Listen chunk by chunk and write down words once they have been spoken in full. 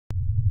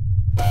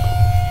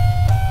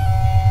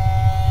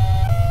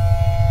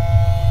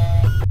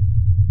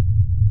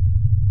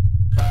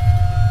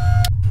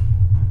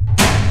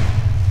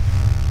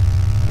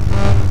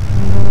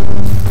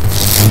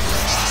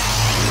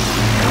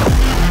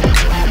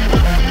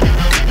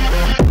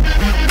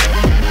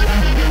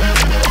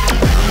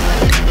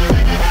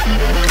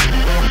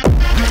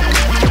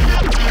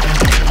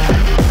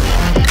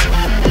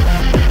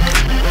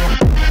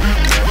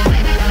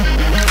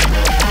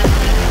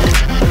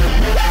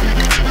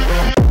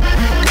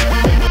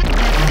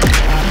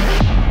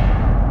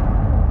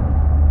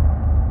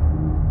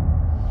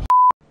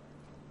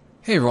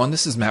Hey everyone,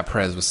 this is Matt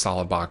Perez with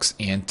SolidBox,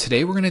 and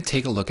today we're going to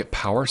take a look at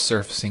Power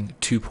Surfacing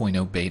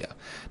 2.0 Beta.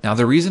 Now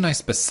the reason I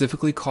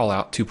specifically call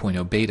out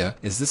 2.0 Beta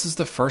is this is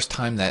the first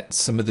time that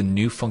some of the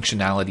new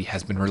functionality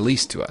has been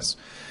released to us.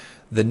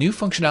 The new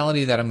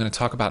functionality that I'm going to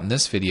talk about in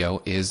this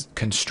video is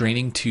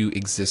constraining to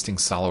existing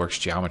SolidWorks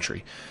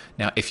geometry.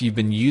 Now, if you've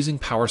been using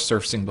Power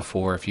Surfacing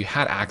before, if you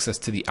had access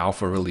to the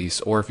alpha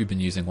release, or if you've been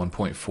using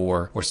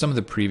 1.4 or some of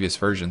the previous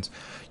versions,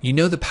 you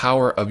know the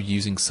power of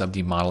using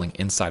sub-D modeling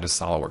inside of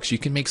SolidWorks. You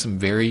can make some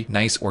very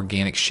nice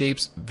organic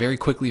shapes very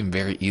quickly and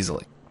very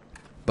easily.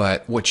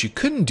 But what you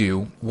couldn't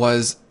do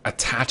was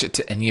attach it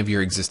to any of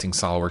your existing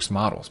SolidWorks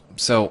models.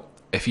 So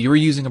if you were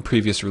using a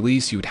previous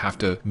release, you would have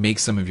to make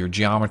some of your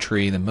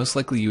geometry, then most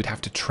likely you would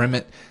have to trim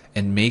it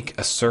and make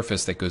a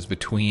surface that goes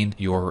between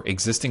your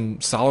existing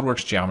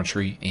SolidWorks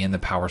geometry and the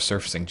Power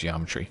Surfacing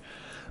geometry.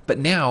 But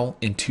now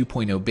in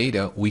 2.0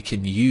 Beta, we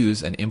can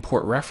use an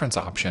import reference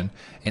option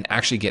and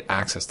actually get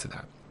access to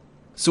that.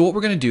 So what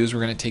we're going to do is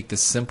we're going to take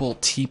this simple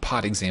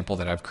Teapot example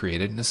that I've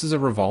created, and this is a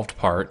revolved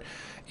part,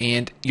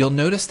 and you'll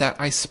notice that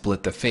I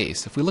split the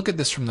face. If we look at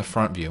this from the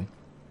front view,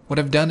 what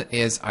I've done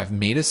is I've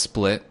made a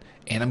split,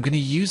 and I'm going to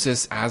use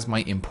this as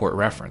my import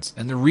reference.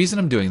 And the reason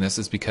I'm doing this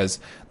is because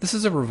this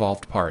is a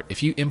revolved part.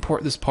 If you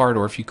import this part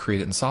or if you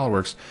create it in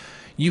SolidWorks,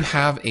 you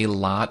have a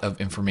lot of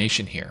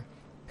information here.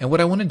 And what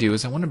I want to do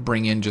is I want to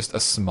bring in just a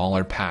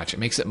smaller patch. It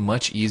makes it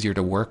much easier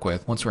to work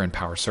with once we're in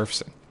Power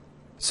Surfacing.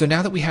 So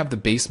now that we have the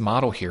base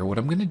model here, what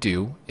I'm going to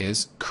do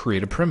is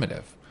create a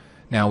primitive.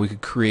 Now we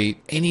could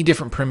create any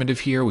different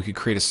primitive here. We could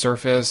create a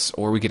surface,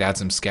 or we could add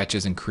some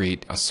sketches and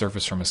create a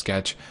surface from a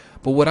sketch.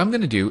 But what I'm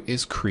going to do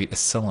is create a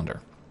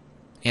cylinder.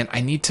 And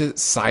I need to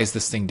size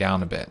this thing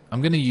down a bit.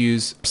 I'm going to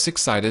use a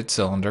 6-sided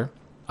cylinder.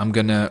 I'm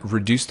going to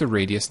reduce the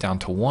radius down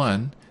to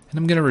 1, and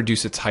I'm going to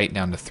reduce its height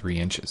down to 3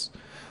 inches.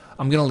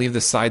 I'm going to leave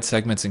the side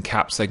segments and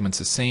cap segments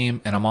the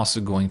same, and I'm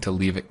also going to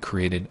leave it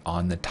created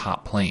on the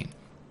top plane.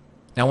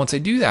 Now once I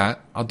do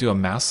that, I'll do a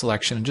mask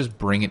selection and just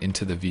bring it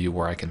into the view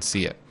where I can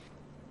see it.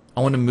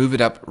 I want to move it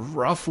up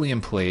roughly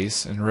in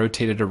place and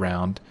rotate it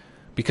around,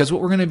 because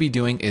what we're going to be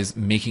doing is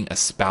making a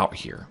spout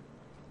here.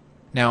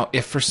 Now,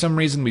 if for some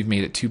reason we've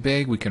made it too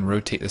big, we can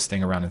rotate this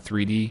thing around in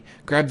 3D,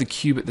 grab the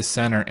cube at the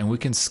center, and we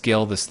can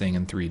scale this thing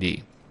in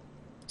 3D.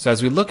 So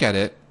as we look at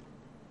it,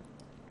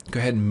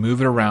 go ahead and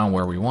move it around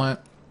where we want.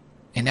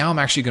 And now I'm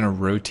actually going to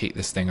rotate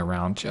this thing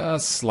around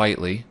just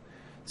slightly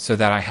so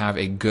that I have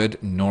a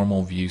good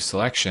normal view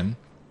selection.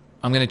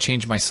 I'm going to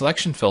change my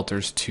selection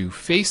filters to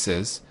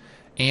faces,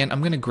 and I'm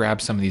going to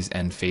grab some of these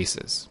end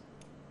faces.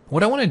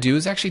 What I want to do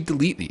is actually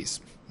delete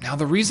these. Now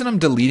the reason I'm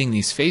deleting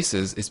these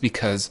faces is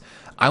because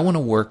I want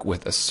to work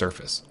with a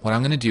surface. What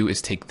I'm going to do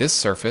is take this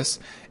surface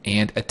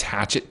and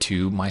attach it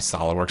to my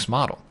SolidWorks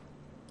model.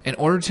 In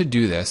order to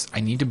do this,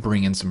 I need to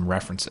bring in some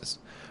references.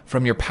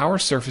 From your Power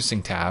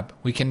Surfacing tab,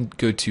 we can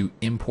go to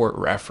Import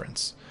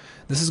Reference.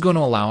 This is going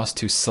to allow us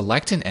to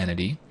select an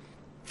entity,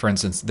 for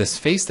instance this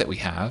face that we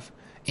have,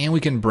 and we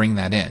can bring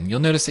that in.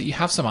 You'll notice that you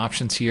have some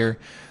options here.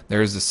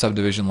 There is a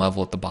subdivision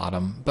level at the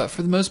bottom, but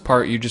for the most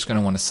part you're just going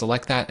to want to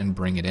select that and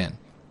bring it in.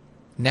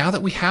 Now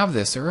that we have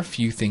this, there are a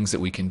few things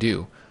that we can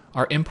do.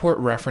 Our import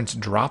reference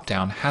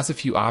dropdown has a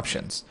few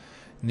options.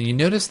 And you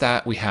notice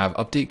that we have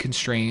update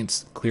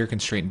constraints, clear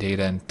constraint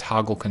data, and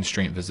toggle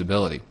constraint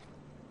visibility.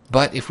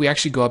 But if we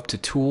actually go up to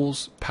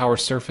tools, power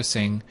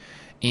surfacing,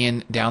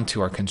 and down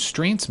to our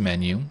constraints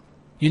menu,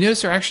 you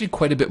notice there are actually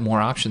quite a bit more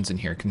options in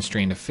here.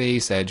 Constrain to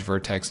face, edge,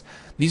 vertex.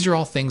 These are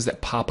all things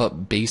that pop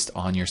up based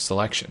on your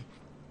selection.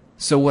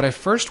 So what I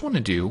first want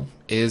to do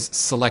is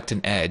select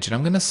an edge, and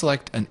I'm going to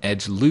select an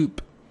edge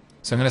loop.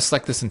 So I'm going to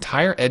select this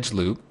entire edge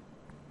loop,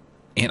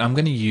 and I'm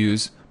going to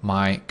use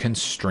my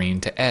Constrain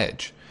to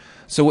Edge.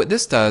 So what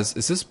this does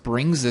is this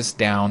brings this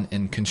down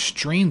and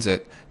constrains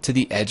it to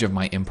the edge of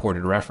my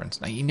imported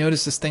reference. Now you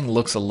notice this thing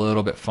looks a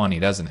little bit funny,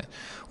 doesn't it?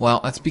 Well,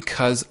 that's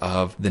because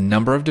of the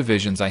number of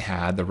divisions I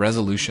had, the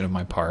resolution of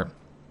my part.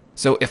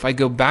 So if I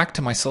go back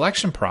to my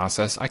selection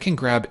process, I can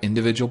grab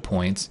individual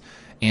points,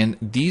 and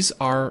these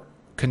are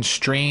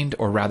constrained,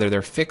 or rather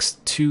they're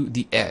fixed to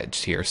the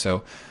edge here.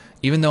 So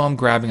even though I'm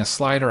grabbing a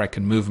slider, I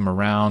can move them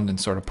around and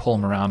sort of pull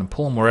them around and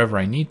pull them wherever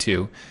I need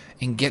to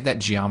and get that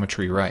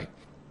geometry right.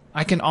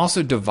 I can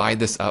also divide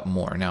this up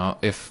more. Now,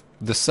 if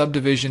the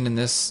subdivision in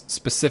this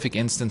specific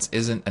instance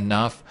isn't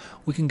enough,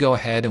 we can go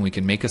ahead and we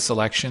can make a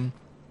selection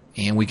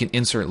and we can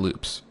insert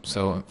loops.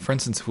 So for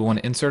instance, if we want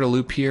to insert a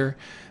loop here,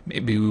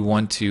 maybe we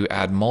want to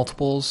add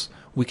multiples,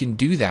 we can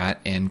do that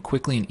and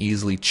quickly and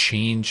easily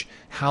change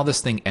how this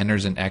thing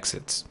enters and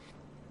exits.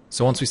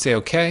 So once we say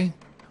OK,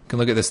 we can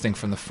look at this thing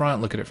from the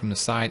front, look at it from the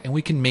side, and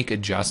we can make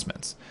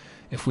adjustments.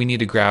 If we need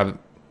to grab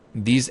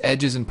these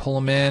edges and pull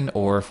them in,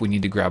 or if we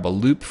need to grab a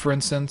loop, for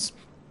instance,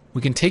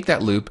 we can take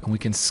that loop and we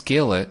can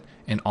scale it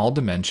in all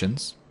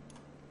dimensions.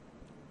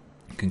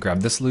 We can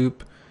grab this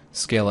loop,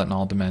 scale it in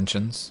all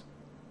dimensions,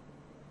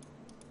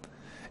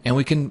 and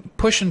we can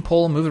push and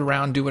pull, move it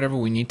around, do whatever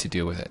we need to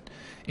do with it.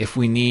 If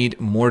we need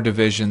more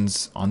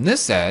divisions on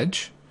this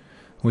edge,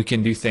 we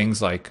can do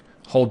things like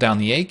hold down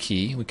the A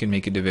key, we can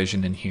make a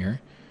division in here,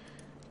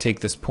 take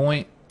this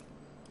point,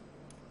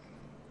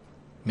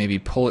 maybe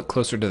pull it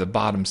closer to the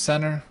bottom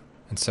center,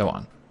 and so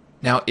on.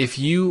 Now, if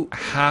you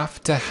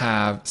have to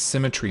have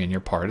symmetry in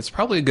your part, it's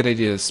probably a good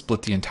idea to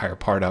split the entire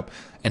part up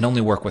and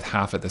only work with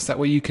half of this. That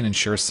way you can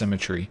ensure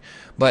symmetry.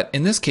 But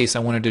in this case, I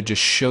wanted to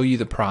just show you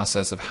the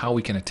process of how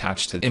we can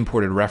attach to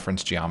imported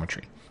reference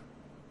geometry.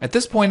 At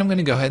this point, I'm going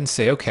to go ahead and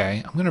say,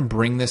 okay, I'm going to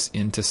bring this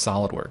into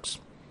SolidWorks.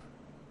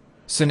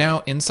 So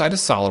now inside of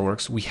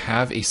SolidWorks, we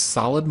have a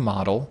solid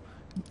model.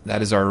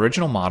 That is our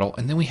original model.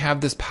 And then we have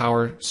this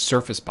power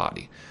surface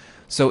body.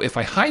 So if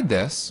I hide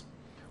this,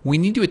 we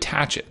need to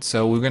attach it.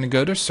 So we're going to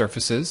go to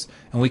surfaces,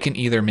 and we can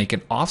either make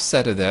an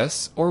offset of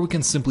this, or we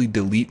can simply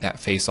delete that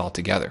face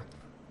altogether.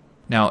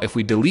 Now, if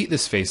we delete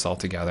this face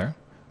altogether,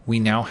 we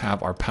now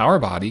have our power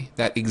body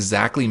that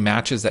exactly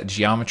matches that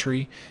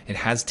geometry. It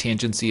has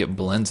tangency. It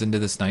blends into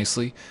this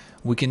nicely.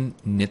 We can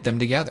knit them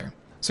together.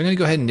 So I'm going to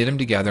go ahead and knit them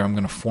together. I'm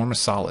going to form a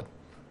solid.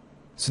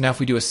 So now if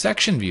we do a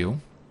section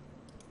view,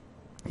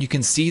 you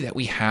can see that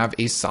we have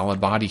a solid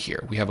body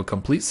here. We have a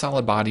complete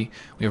solid body.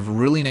 We have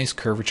really nice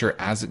curvature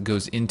as it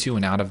goes into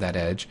and out of that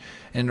edge,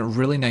 and a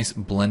really nice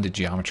blended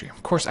geometry.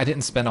 Of course, I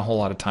didn't spend a whole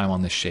lot of time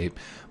on this shape,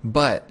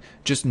 but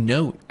just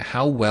note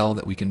how well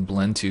that we can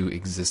blend to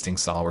existing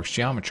SolidWorks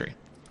geometry.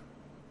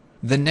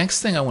 The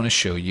next thing I want to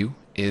show you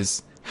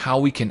is how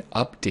we can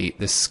update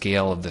the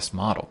scale of this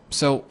model.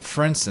 So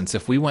for instance,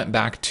 if we went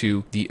back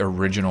to the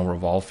original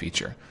revolve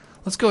feature,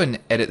 let's go ahead and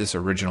edit this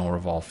original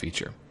revolve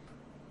feature.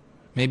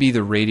 Maybe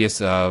the radius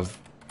of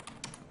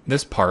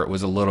this part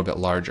was a little bit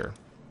larger.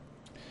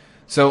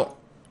 So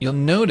you'll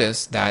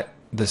notice that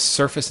the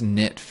surface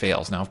knit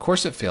fails. Now, of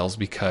course it fails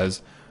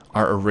because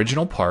our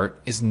original part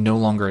is no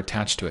longer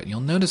attached to it. You'll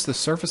notice the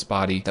surface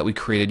body that we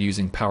created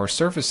using power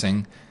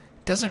surfacing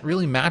doesn't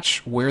really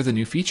match where the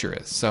new feature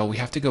is. So we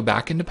have to go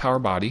back into power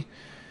body,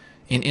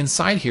 and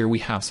inside here we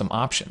have some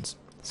options.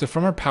 So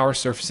from our power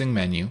surfacing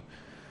menu,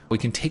 we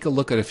can take a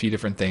look at a few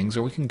different things,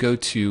 or we can go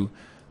to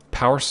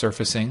power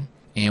surfacing,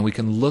 and we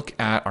can look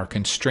at our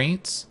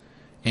constraints,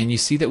 and you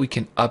see that we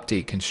can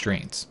update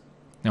constraints.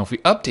 Now if we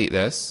update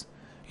this,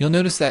 you'll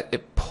notice that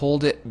it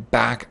pulled it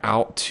back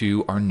out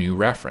to our new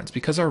reference.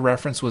 Because our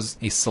reference was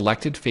a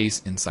selected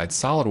face inside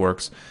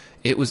SolidWorks,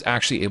 it was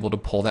actually able to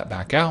pull that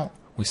back out.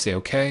 We say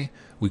okay,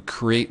 we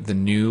create the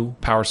new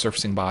power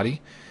surfacing body,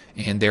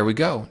 and there we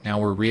go. Now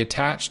we're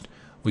reattached,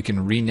 we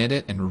can reknit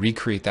it and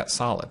recreate that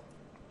solid.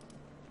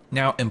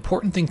 Now,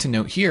 important thing to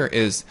note here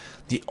is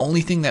the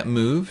only thing that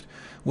moved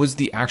was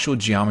the actual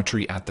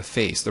geometry at the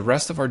face. The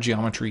rest of our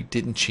geometry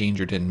didn't change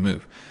or didn't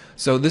move.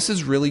 So this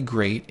is really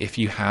great if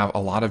you have a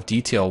lot of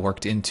detail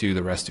worked into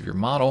the rest of your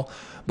model,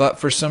 but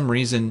for some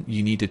reason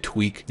you need to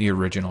tweak the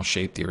original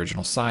shape, the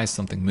original size,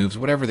 something moves,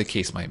 whatever the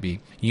case might be.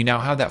 You now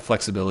have that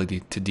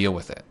flexibility to deal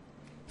with it.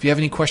 If you have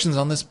any questions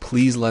on this,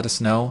 please let us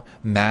know,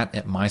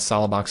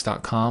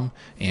 Matt@mysolidbox.com,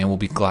 and we'll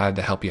be glad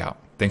to help you out.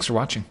 Thanks for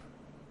watching.